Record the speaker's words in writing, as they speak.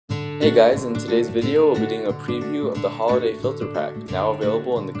Hey guys, in today's video we'll be doing a preview of the Holiday Filter Pack, now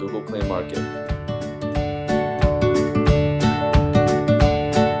available in the Google Play Market.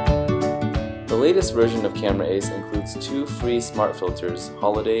 The latest version of CameraAce includes two free smart filters,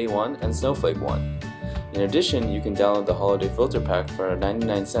 Holiday 1 and Snowflake 1. In addition, you can download the Holiday Filter Pack for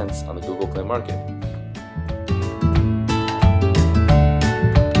 99 cents on the Google Play Market.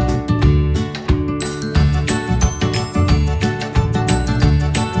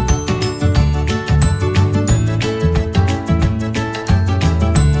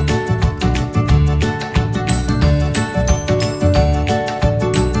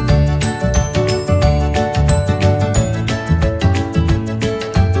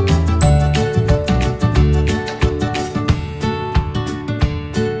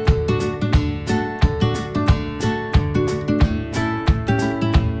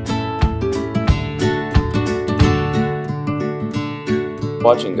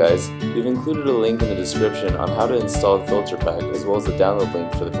 Watching guys, we've included a link in the description on how to install the filter pack as well as the download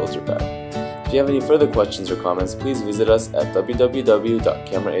link for the filter pack. If you have any further questions or comments, please visit us at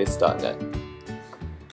www.cameraace.net.